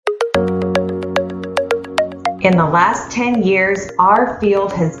In the last 10 years, our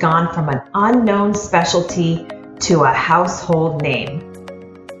field has gone from an unknown specialty to a household name.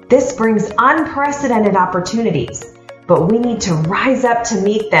 This brings unprecedented opportunities, but we need to rise up to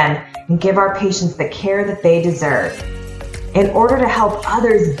meet them and give our patients the care that they deserve. In order to help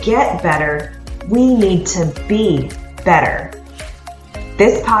others get better, we need to be better.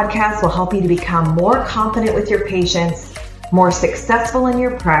 This podcast will help you to become more confident with your patients, more successful in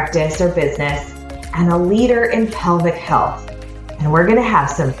your practice or business, and a leader in pelvic health. And we're going to have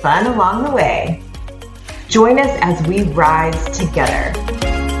some fun along the way. Join us as we rise together.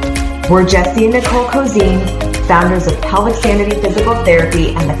 We're Jesse and Nicole Cozine, founders of Pelvic Sanity Physical Therapy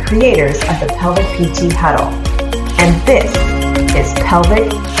and the creators of the Pelvic PT Huddle. And this is Pelvic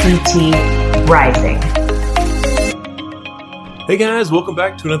PT Rising. Hey guys, welcome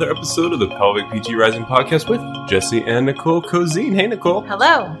back to another episode of the Pelvic PT Rising podcast with Jesse and Nicole Cozine. Hey Nicole.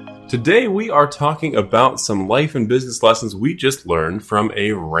 Hello. Today we are talking about some life and business lessons we just learned from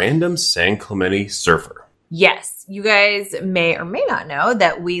a random San Clemente surfer. Yes, you guys may or may not know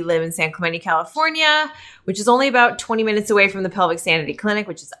that we live in San Clemente, California, which is only about 20 minutes away from the Pelvic Sanity Clinic,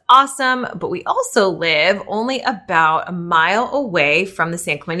 which is awesome. But we also live only about a mile away from the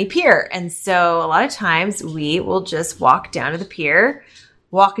San Clemente Pier. And so a lot of times we will just walk down to the pier,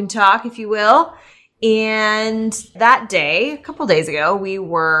 walk and talk, if you will. And that day, a couple days ago, we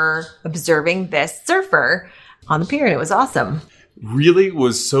were observing this surfer on the pier, and it was awesome. Really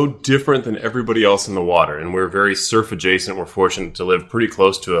was so different than everybody else in the water, and we're very surf adjacent. We're fortunate to live pretty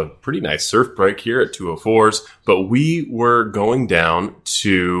close to a pretty nice surf break here at 204s, but we were going down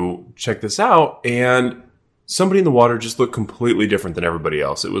to check this out, and somebody in the water just looked completely different than everybody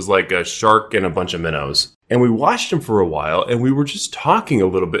else. It was like a shark and a bunch of minnows, and we watched him for a while, and we were just talking a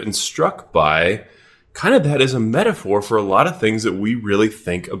little bit and struck by kind of that as a metaphor for a lot of things that we really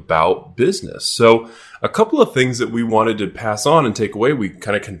think about business. So a couple of things that we wanted to pass on and take away, we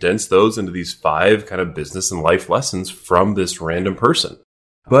kind of condensed those into these 5 kind of business and life lessons from this random person.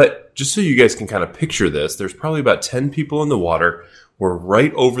 But just so you guys can kind of picture this, there's probably about 10 people in the water. We're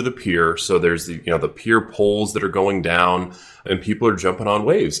right over the pier. So there's the pier poles that are going down and people are jumping on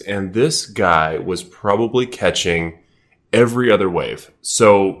waves. And this guy was probably catching every other wave.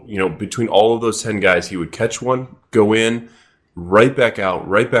 So, between all of those 10 guys, he would catch one, go in, right back out,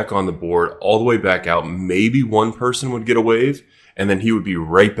 right back on the board, all the way back out. Maybe one person would get a wave, and then he would be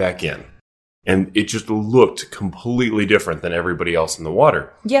right back in. And it just looked completely different than everybody else in the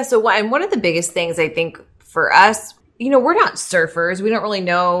water. Yeah, and one of the biggest things I think for us, we're not surfers. We don't really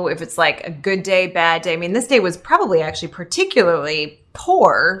know if it's like a good day, bad day. I mean, this day was probably actually particularly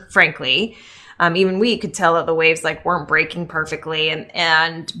poor, frankly. Even we could tell that the waves weren't breaking perfectly.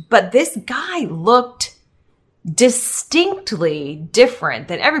 But this guy looked distinctly different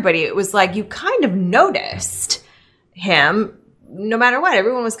than everybody. It was like you kind of noticed him no matter what.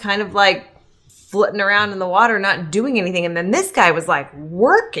 Everyone was kind of flitting around in the water, not doing anything. And then this guy was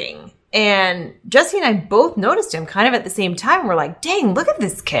working. And Jesse and I both noticed him kind of at the same time. We're like, dang, look at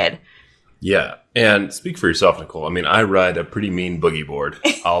this kid. Yeah. And speak for yourself, Nicole. I mean, I ride a pretty mean boogie board,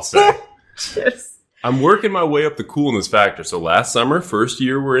 I'll say. Yes. I'm working my way up the coolness factor. So last summer, first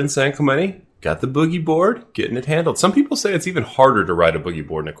year we're in San Clemente, got the boogie board, getting it handled. Some people say it's even harder to ride a boogie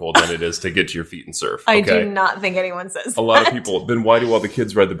board, Nicole, than it is to get to your feet and surf. I do not think anyone says a lot of people. Then why do all the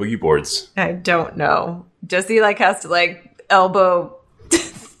kids ride the boogie boards? I don't know. Jesse has to elbow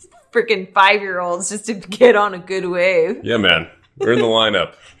freaking 5-year-olds just to get on a good wave. Yeah, man. We're in the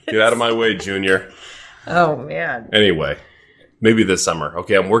lineup. Get out of my way, Junior. Oh, man. Anyway. Maybe this summer.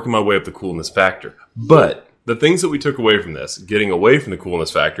 Okay, I'm working my way up the coolness factor. But the things that we took away from this, getting away from the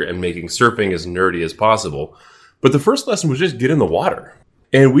coolness factor and making surfing as nerdy as possible. But the first lesson was just get in the water.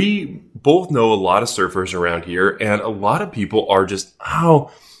 And we both know a lot of surfers around here, and a lot of people are just,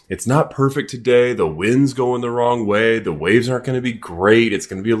 it's not perfect today. The wind's going the wrong way. The waves aren't going to be great. It's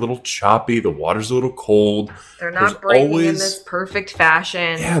going to be a little choppy. The water's a little cold. They're not breaking in this perfect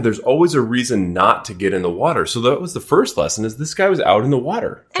fashion. Yeah, there's always a reason not to get in the water. So that was the first lesson, is this guy was out in the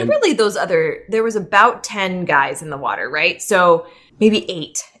water. And really there was about 10 guys in the water, right? So maybe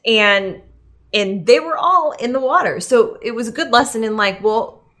 8. And they were all in the water. So it was a good lesson in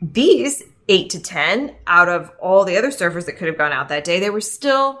these 8 to 10 out of all the other surfers that could have gone out that day, they were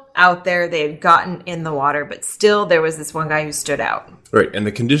still out there. They had gotten in the water, but still there was this one guy who stood out. Right. And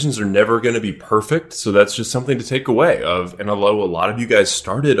the conditions are never going to be perfect. So that's just something to take away of. And although a lot of you guys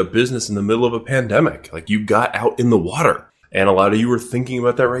started a business in the middle of a pandemic, you got out in the water. And a lot of you are thinking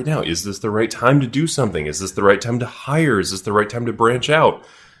about that right now. Is this the right time to do something? Is this the right time to hire? Is this the right time to branch out?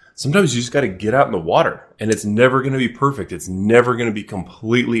 Sometimes you just got to get out in the water, and it's never going to be perfect. It's never going to be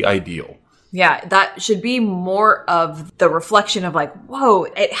completely ideal. Yeah, that should be more of the reflection of like, whoa,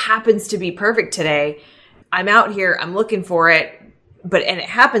 it happens to be perfect today. I'm out here, I'm looking for it, and it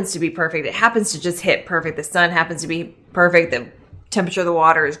happens to be perfect. It happens to just hit perfect. The sun happens to be perfect. The temperature of the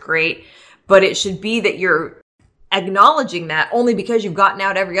water is great. But it should be that you're acknowledging that only because you've gotten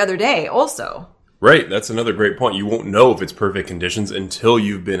out every other day also. Right. That's another great point. You won't know if it's perfect conditions until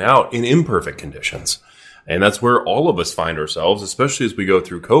you've been out in imperfect conditions. And that's where all of us find ourselves, especially as we go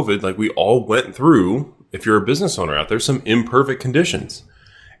through COVID. Like we all went through, if you're a business owner out there, some imperfect conditions.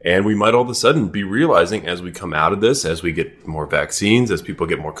 And we might all of a sudden be realizing as we come out of this, as we get more vaccines, as people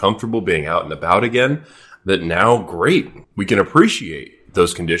get more comfortable being out and about again, that now, great, we can appreciate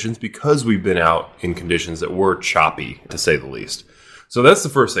those conditions because we've been out in conditions that were choppy, to say the least. So that's the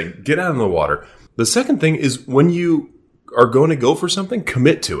first thing. Get out in the water. The second thing is when you are going to go for something,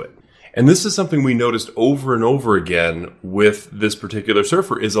 commit to it. And this is something we noticed over and over again with this particular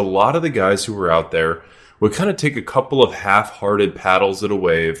surfer is a lot of the guys who were out there would kind of take a couple of half-hearted paddles at a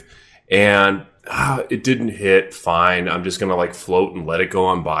wave and it didn't hit, fine. I'm just going to like float and let it go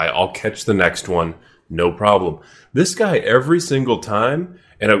on by. I'll catch the next one. No problem. This guy, every single time,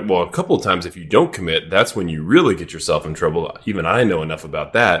 and a couple of times if you don't commit, that's when you really get yourself in trouble. Even I know enough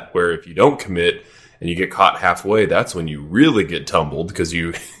about that, where if you don't commit and you get caught halfway, that's when you really get tumbled because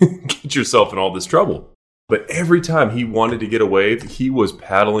you get yourself in all this trouble. But every time he wanted to get a wave, he was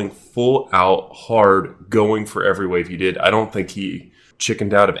paddling full out hard, going for every wave he did. I don't think he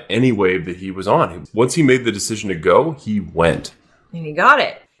chickened out of any wave that he was on. Once he made the decision to go, he went. And he got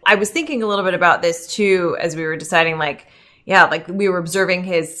it. I was thinking a little bit about this too, as we were deciding like we were observing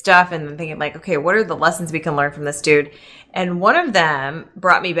his stuff and thinking like, okay, what are the lessons we can learn from this dude? And one of them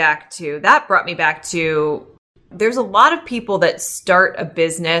brought me back to, there's a lot of people that start a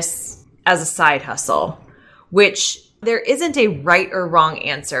business as a side hustle, which there isn't a right or wrong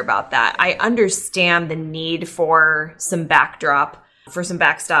answer about that. I understand the need for some backstop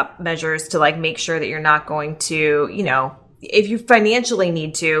measures to like make sure that you're not going to, if you financially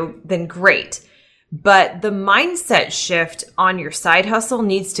need to, then great. But the mindset shift on your side hustle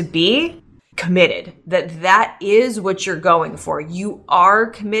needs to be committed, that is what you're going for. You are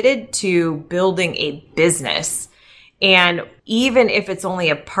committed to building a business. And even if it's only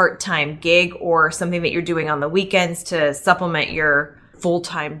a part-time gig or something that you're doing on the weekends to supplement your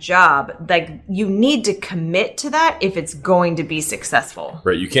full-time job, like you need to commit to that if it's going to be successful.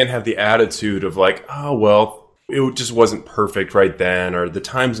 Right. You can't have the attitude of like, oh, well, it just wasn't perfect right then, or the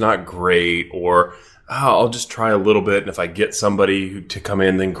time's not great, or I'll just try a little bit. And if I get somebody to come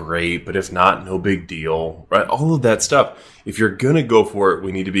in, then great. But if not, no big deal. Right. All of that stuff. If you're going to go for it,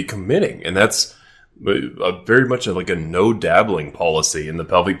 we need to be committing. And that's very much like a no dabbling policy in the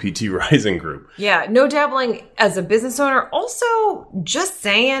Pelvic PT Rising group. Yeah. No dabbling as a business owner. Also, just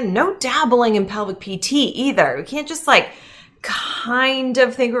saying, no dabbling in pelvic PT either. We can't just like kind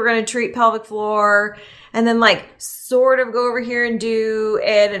of think we're going to treat pelvic floor and then like sort of go over here and do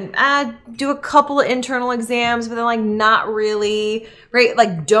it and do a couple of internal exams, but then like not really, right?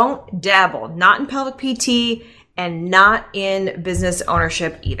 Like don't dabble, not in pelvic PT and not in business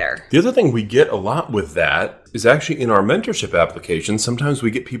ownership either. The other thing we get a lot with that is actually in our mentorship application. Sometimes we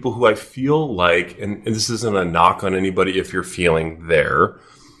get people who I feel like, and this isn't a knock on anybody if you're feeling there,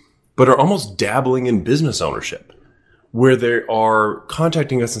 but are almost dabbling in business ownership, where they are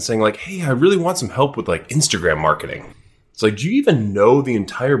contacting us and saying like, hey, I really want some help with like Instagram marketing. It's like, do you even know the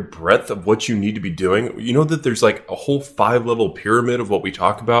entire breadth of what you need to be doing? You know that there's like a whole 5-level pyramid of what we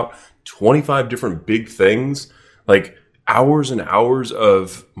talk about, 25 different big things, like hours and hours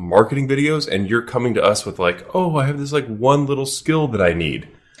of marketing videos. And you're coming to us with like, oh, I have this like one little skill that I need.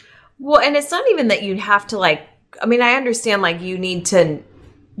 Well, and it's not even that you'd have to like, I mean, I understand like you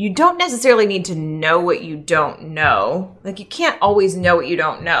don't necessarily need to know what you don't know. Like you can't always know what you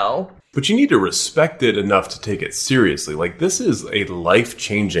don't know. But you need to respect it enough to take it seriously. Like this is a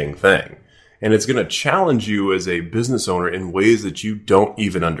life-changing thing. And it's going to challenge you as a business owner in ways that you don't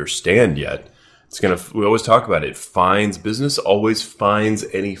even understand yet. We always talk about it. Business always finds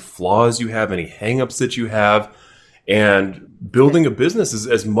any flaws you have, any hangups that you have. And building a business is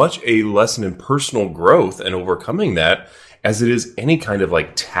as much a lesson in personal growth and overcoming that as it is any kind of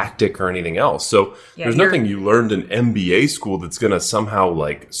like tactic or anything else. So there's nothing you learned in MBA school that's going to somehow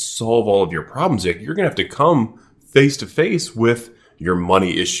like solve all of your problems. You're going to have to come face to face with your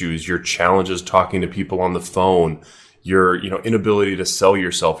money issues, your challenges talking to people on the phone, your inability to sell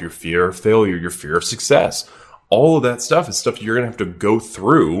yourself, your fear of failure, your fear of success. All of that stuff is stuff you're going to have to go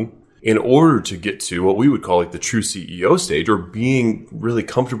through in order to get to what we would call like the true CEO stage, or being really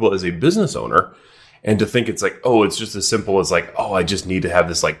comfortable as a business owner. And to think it's like, oh, it's just as simple as like, oh, I just need to have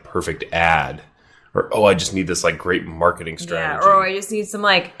this like perfect ad. Or, oh, I just need this like great marketing strategy. Yeah, or I just need some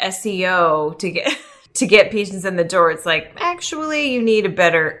like SEO to get patients in the door. It's like, actually, you need a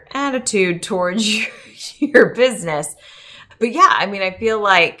better attitude towards your business. But yeah, I mean, I feel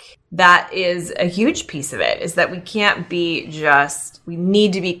like that is a huge piece of it, is that we can't be we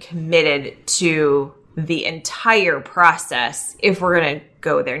need to be committed to the entire process if we're going to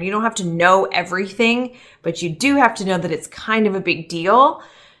go there. And you don't have to know everything, but you do have to know that it's kind of a big deal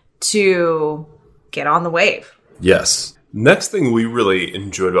to get on the wave. Yes. Next thing we really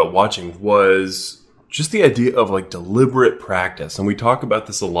enjoyed about watching was just the idea of like deliberate practice. And we talk about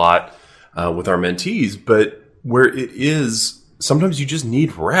this a lot with our mentees, but where it is, sometimes you just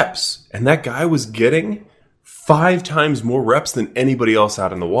need reps. And that guy was getting 5 times more reps than anybody else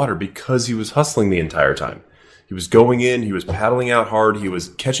out in the water because he was hustling the entire time. He was going in, he was paddling out hard, he was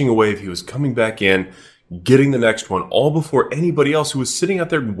catching a wave, he was coming back in, getting the next one, all before anybody else who was sitting out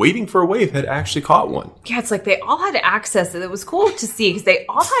there waiting for a wave had actually caught one. Yeah, it's like they all had access. It was cool to see because they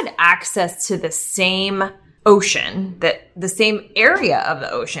all had access to the same ocean, the same area of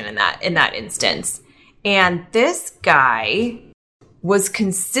the ocean in that instance. And this guy was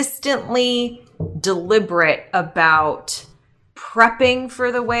consistently deliberate about prepping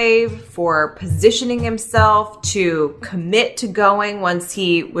for the wave, for positioning himself to commit to going once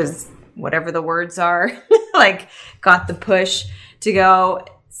he was, whatever the words are, like got the push to go,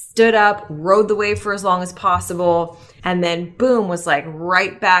 stood up, rode the wave for as long as possible, and then boom, was like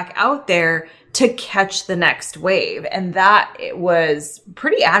right back out there to catch the next wave. And that it was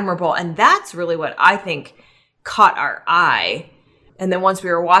pretty admirable. And that's really what I think caught our eye. And then once we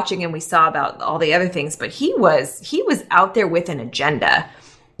were watching and we saw about all the other things, but he was out there with an agenda.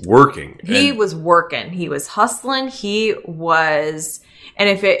 Working. He was working. He was hustling. He was,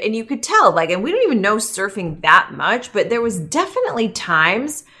 and you could tell, like, and we don't even know surfing that much, but there was definitely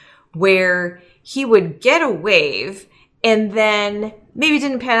times where he would get a wave and then maybe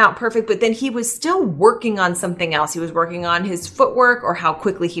didn't pan out perfect, but then he was still working on something else. He was working on his footwork or how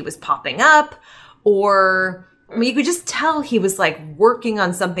quickly he was popping up, or I mean, you could just tell he was like working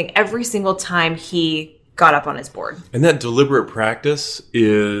on something every single time he got up on his board. And that deliberate practice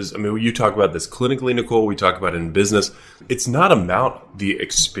is, I mean, you talk about this clinically, Nicole, we talk about it in business. It's not about the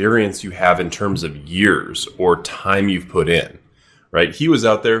experience you have in terms of years or time you've put in, right? He was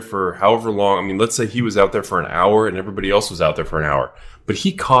out there for however long. I mean, let's say he was out there for an hour and everybody else was out there for an hour, but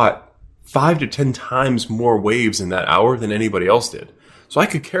he caught 5 to 10 times more waves in that hour than anybody else did. So I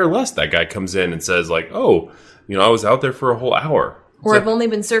could care less that guy comes in and says like, oh, you know, I was out there for a whole hour. Or I've only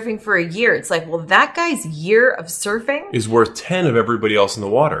been surfing for a year. It's like, well, that guy's year of surfing is worth 10 of everybody else in the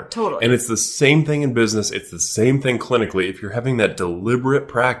water. Totally. And it's the same thing in business. It's the same thing clinically. If you're having that deliberate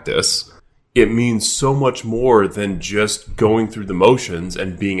practice, it means so much more than just going through the motions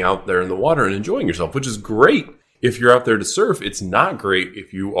and being out there in the water and enjoying yourself, which is great. If you're out there to surf, it's not great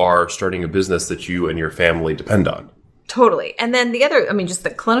if you are starting a business that you and your family depend on. Totally. And then the other, I mean, just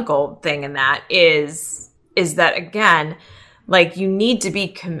the clinical thing in that is that, again, like you need to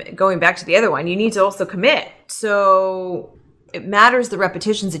be, going back to the other one, you need to also commit. So it matters the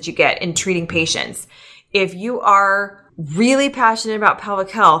repetitions that you get in treating patients. If you are really passionate about pelvic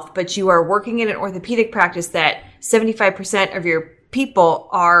health, but you are working in an orthopedic practice that 75% of your people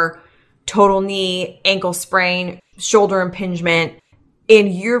are total knee, ankle sprain, shoulder impingement,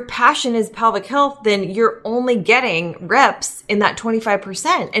 and your passion is pelvic health, then you're only getting reps in that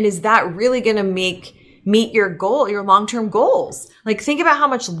 25%. And is that really going to meet your goal, your long-term goals? Like, think about how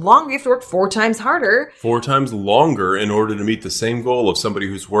much longer you have to work 4 times harder. 4 times longer in order to meet the same goal of somebody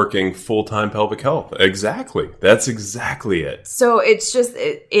who's working full-time pelvic health. Exactly. That's exactly it. So it's just,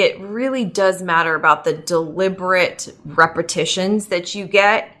 it really does matter about the deliberate repetitions that you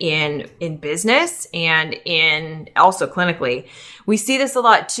get in business and in also clinically. We see this a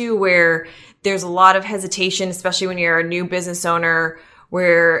lot too, where there's a lot of hesitation, especially when you're a new business owner,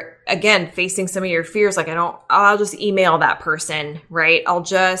 where, again, facing some of your fears, like I'll just email that person, right? I'm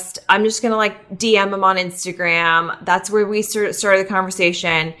just going to like DM them on Instagram. That's where we started the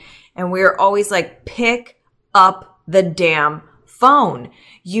conversation. And we're always like, pick up the damn phone.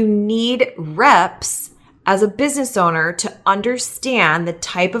 You need reps as a business owner to understand the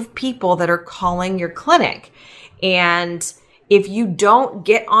type of people that are calling your clinic. And if you don't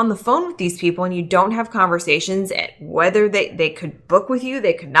get on the phone with these people and you don't have conversations, whether they could book with you,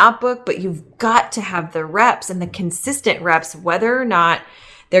 they could not book, but you've got to have the reps and the consistent reps, whether or not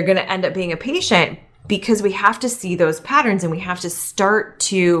they're going to end up being a patient, because we have to see those patterns and we have to start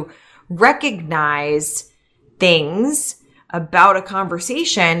to recognize things about a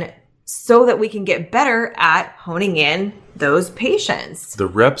conversation so that we can get better at honing in those patients. The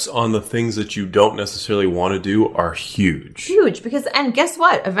reps on the things that you don't necessarily want to do are huge. Huge, because, and guess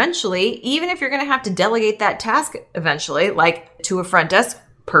what? Eventually, even if you're going to have to delegate that task eventually, like to a front desk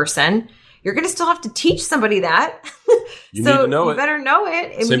person, you're going to still have to teach somebody that. You need to know it. You better know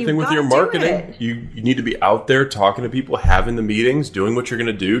it. Same thing with your marketing. You need to be out there talking to people, having the meetings, doing what you're going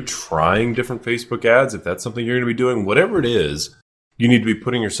to do, trying different Facebook ads. If that's something you're going to be doing, whatever it is, you need to be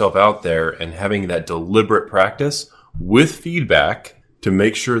putting yourself out there and having that deliberate practice with feedback to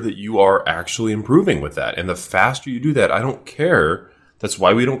make sure that you are actually improving with that. And the faster you do that, I don't care. That's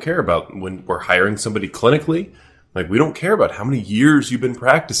why we don't care about when we're hiring somebody clinically. Like, we don't care about how many years you've been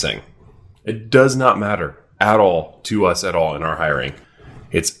practicing. It does not matter at all to us at all in our hiring.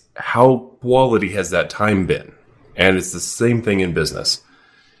 It's how quality has that time been. And it's the same thing in business.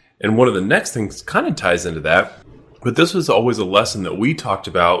 And one of the next things kind of ties into that, but this was always a lesson that we talked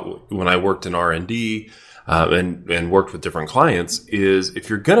about when I worked in R&D and worked with different clients, is if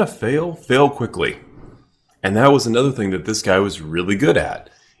you're going to fail, fail quickly. And that was another thing that this guy was really good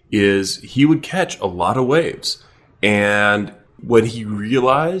at, is he would catch a lot of waves. And when he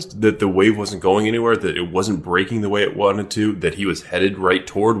realized that the wave wasn't going anywhere, that it wasn't breaking the way it wanted to, that he was headed right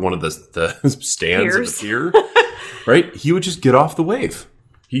toward one of the stands of the pier, right? He would just get off the wave.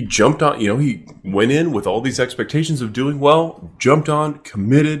 He jumped on, he went in with all these expectations of doing well, jumped on,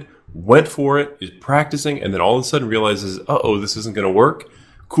 committed, went for it, is practicing, and then all of a sudden realizes, this isn't going to work.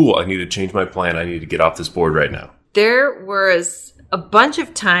 Cool, I need to change my plan. I need to get off this board right now. There was a bunch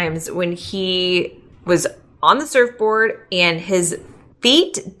of times when he was on the surfboard and his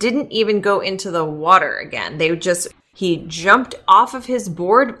feet didn't even go into the water again. He jumped off of his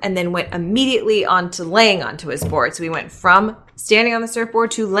board and then went immediately onto laying onto his board. So he went from standing on the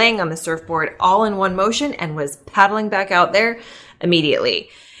surfboard to laying on the surfboard all in one motion and was paddling back out there immediately.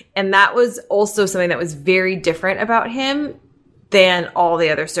 And that was also something that was very different about him than all the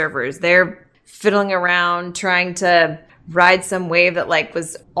other surfers. They're fiddling around, trying to ride some wave that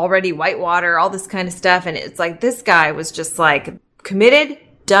was already whitewater, all this kind of stuff. And it's like, this guy was just committed,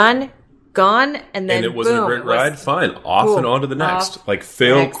 done, gone, and then it wasn't a great ride. Fine, off and on to the next.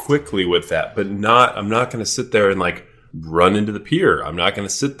 Fail quickly with that, but I'm not going to sit there and run into the pier. I'm not going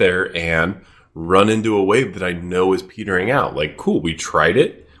to sit there and run into a wave that I know is petering out. Cool, we tried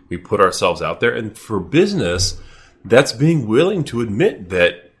it. We put ourselves out there. And for business, that's being willing to admit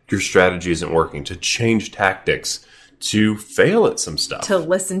that your strategy isn't working, to change tactics, to fail at some stuff. To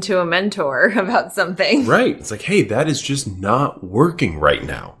listen to a mentor about something. Right. It's hey, that is just not working right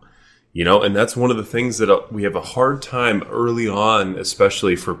now. And that's one of the things that we have a hard time early on,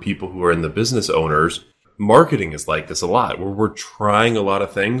 especially for people who are in the business owners. Marketing is like this a lot, where we're trying a lot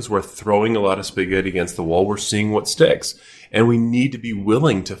of things. We're throwing a lot of spaghetti against the wall. We're seeing what sticks. And we need to be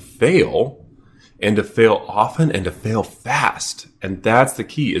willing to fail, and to fail often, and to fail fast. And that's the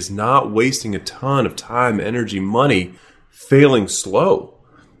key, is not wasting a ton of time, energy, money, failing slow,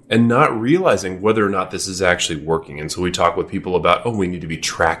 and not realizing whether or not this is actually working. And so we talk with people about, we need to be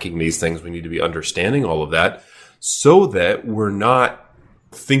tracking these things. We need to be understanding all of that so that we're not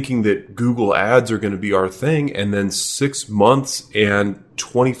thinking that Google ads are going to be our thing. And then 6 months and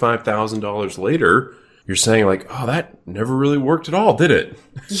 $25,000 later, you're saying that never really worked at all, did it?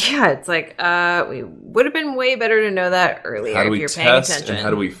 Yeah, it's we would have been way better to know that earlier if you're paying attention. And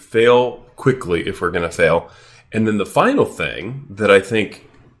how do we fail quickly if we're going to fail? And then the final thing that I think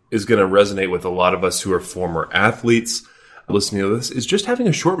is going to resonate with a lot of us who are former athletes listening to this is just having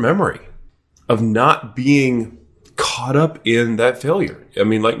a short memory of not being caught up in that failure. I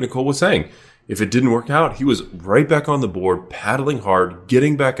mean, like Nicole was saying, if it didn't work out, he was right back on the board, paddling hard,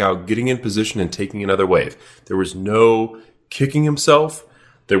 getting back out, getting in position, and taking another wave. There was no kicking himself.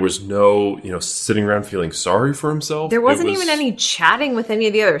 There was no, sitting around feeling sorry for himself. There wasn't even any chatting with any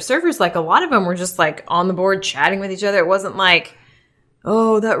of the other surfers. A lot of them were just on the board chatting with each other. It wasn't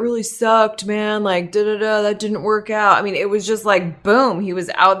that really sucked, man. That didn't work out. I mean, it was just boom. He was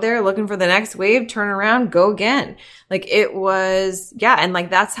out there looking for the next wave, turn around, go again. It was, and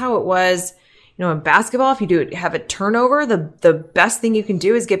that's how it was. In basketball, if you have a turnover, the best thing you can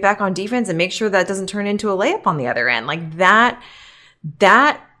do is get back on defense and make sure that doesn't turn into a layup on the other end.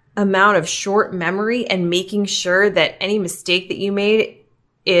 That amount of short memory and making sure that any mistake that you made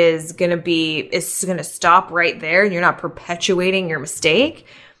is going to stop right there and you're not perpetuating your mistake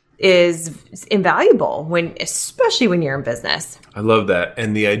is invaluable especially when you're in business. I love that.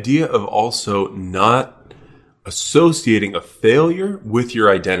 And the idea of also not associating a failure with your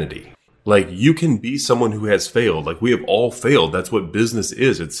identity. Like, you can be someone who has failed. Like, we have all failed. That's what business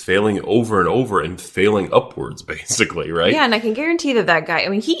is. It's failing over and over and failing upwards, basically, right? Yeah, and I can guarantee that guy, I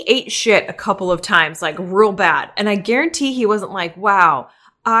mean, he ate shit a couple of times, like real bad. And I guarantee he wasn't like, wow,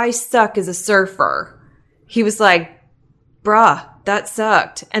 I suck as a surfer. He was like, bruh, that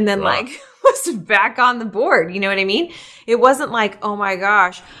sucked. And then was back on the board. You know what I mean? It wasn't like, oh my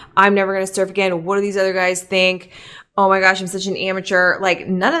gosh, I'm never going to surf again. What do these other guys think? Oh my gosh, I'm such an amateur. Like,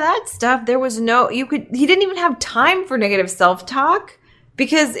 none of that stuff. There was he didn't even have time for negative self-talk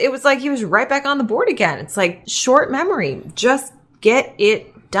because it was like he was right back on the board again. It's like short memory. Just get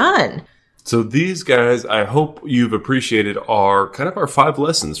it done. So these guys, I hope you've appreciated, are kind of our 5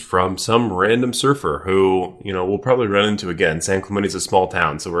 lessons from some random surfer who, we'll probably run into again. San Clemente's a small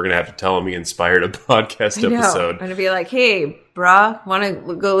town, so we're going to have to tell him he inspired a podcast episode. I'm going to be like, hey, bruh, want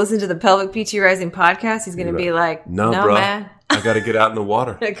to go listen to the Pelvic PT Rising podcast? He's going to be like, no, bruh, man. I got to get out in the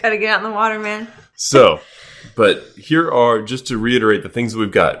water. I got to get out in the water, man. So, but here are, just to reiterate the things that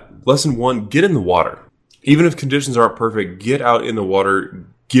we've got. Lesson 1, get in the water. Even if conditions aren't perfect, get out in the water.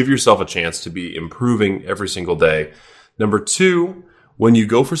 Give yourself a chance to be improving every single day. Number 2, when you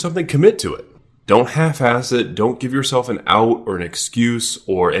go for something, commit to it. Don't half-ass it. Don't give yourself an out or an excuse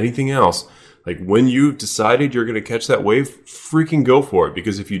or anything else. Like, when you've decided you're going to catch that wave, freaking go for it.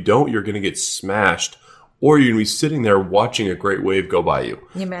 Because if you don't, you're going to get smashed, or you're going to be sitting there watching a great wave go by you.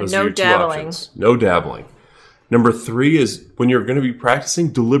 Yeah, man. No dabbling. No dabbling. Number 3 is when you're going to be practicing,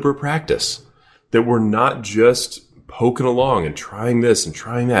 deliberate practice. That we're not just poking along and trying this and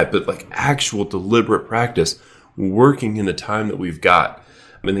trying that, but like actual deliberate practice, working in the time that we've got,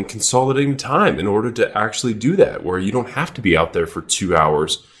 and then consolidating time in order to actually do that, where you don't have to be out there for 2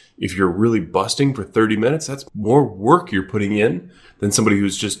 hours. If you're really busting for 30 minutes, that's more work you're putting in than somebody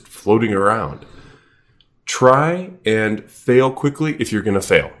who's just floating around. Try and fail quickly if you're going to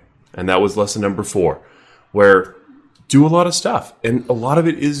fail. And that was lesson number 4, where do a lot of stuff, and a lot of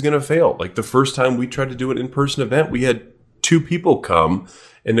it is going to fail. Like the first time we tried to do an in-person event, we had 2 people come,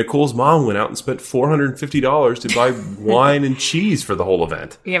 and Nicole's mom went out and spent $450 to buy wine and cheese for the whole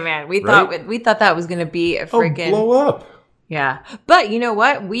event. Yeah, man. We thought that was going to be a freaking blow up. Yeah. But you know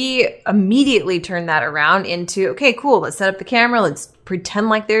what? We immediately turned that around into, okay, cool. Let's set up the camera. Let's pretend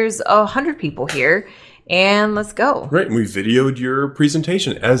like there's 100 people here. And let's go. Right. And we videoed your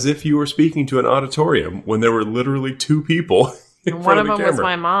presentation as if you were speaking to an auditorium when there were literally 2 people in front of the camera. One of them was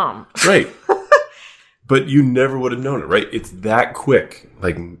my mom. Right. But you never would have known it, right? It's that quick.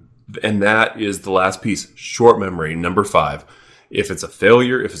 And that is the last piece. Short memory, number 5. If it's a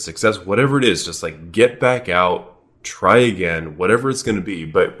failure, if it's success, whatever it is, just like get back out, try again, whatever it's going to be.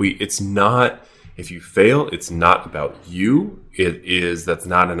 But it's not, if you fail, it's not about you. That's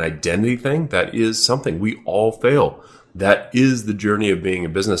not an identity thing. That is something. We all fail. That is the journey of being a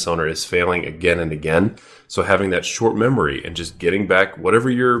business owner, is failing again and again. So having that short memory and just getting back, whatever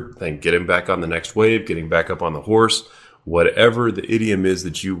your thing, getting back on the next wave, getting back up on the horse, whatever the idiom is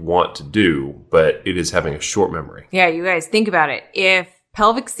that you want to do, but it is having a short memory. Yeah, you guys, think about it. If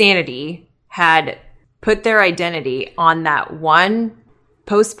Pelvic Sanity had put their identity on that one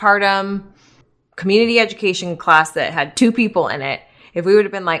postpartum community education class that had 2 people in it, if we would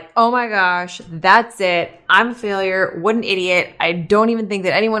have been like, oh my gosh, that's it, I'm a failure, what an idiot, I don't even think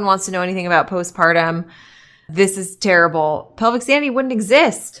that anyone wants to know anything about postpartum, this is terrible, Pelvic Sanity wouldn't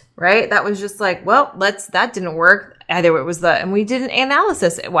exist, right? That was just like, well, that didn't work. Either it was and we did an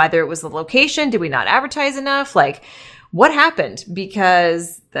analysis, whether it was the location, did we not advertise enough? Like, what happened?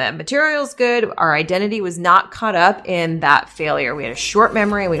 Because the material's good, our identity was not caught up in that failure. We had a short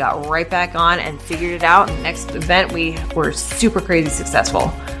memory, and we got right back on and figured it out. And the next event, we were super crazy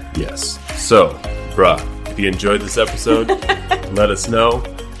successful. Yes. So, bruh, if you enjoyed this episode, let us know.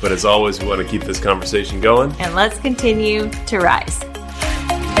 But as always, we want to keep this conversation going. And let's continue to rise.